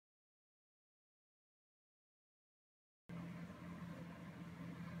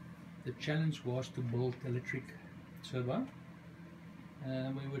the challenge was to build electric turbo.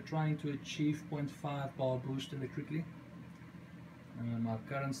 We were trying to achieve 0.5 bar boost electrically. Our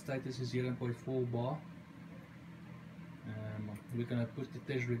current status is 0.4 bar. We're going to put the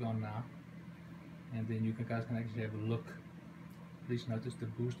test rig on now, and then you guys can actually have a look. Please notice the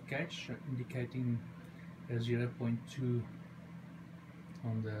boost gauge indicating 0.2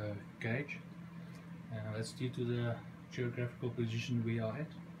 on the gauge. That's due to the geographical position we are at.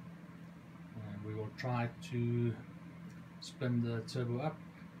 We will try to spin the turbo up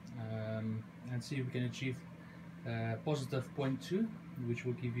and see if we can achieve positive 0.2, which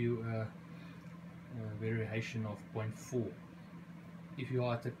will give you a variation of 0.4. If you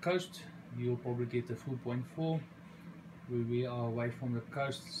are at the coast, you'll probably get a full 0.4. Where we are away from the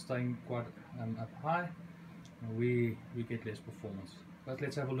coast, staying quite up high, we get less performance. But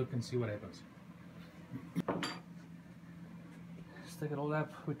let's have a look and see what happens. Let's take it all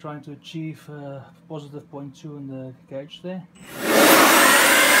up. We're trying to achieve positive 0.2 in the gauge there.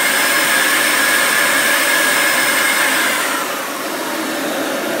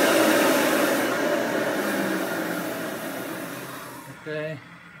 Okay,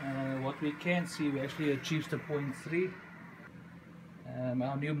 what we can see, we actually achieved a 0.3.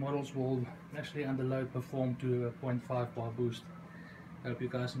 Our new models will actually under load perform to a 0.5 bar boost. I hope you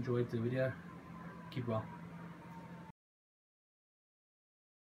guys enjoyed the video. Keep well.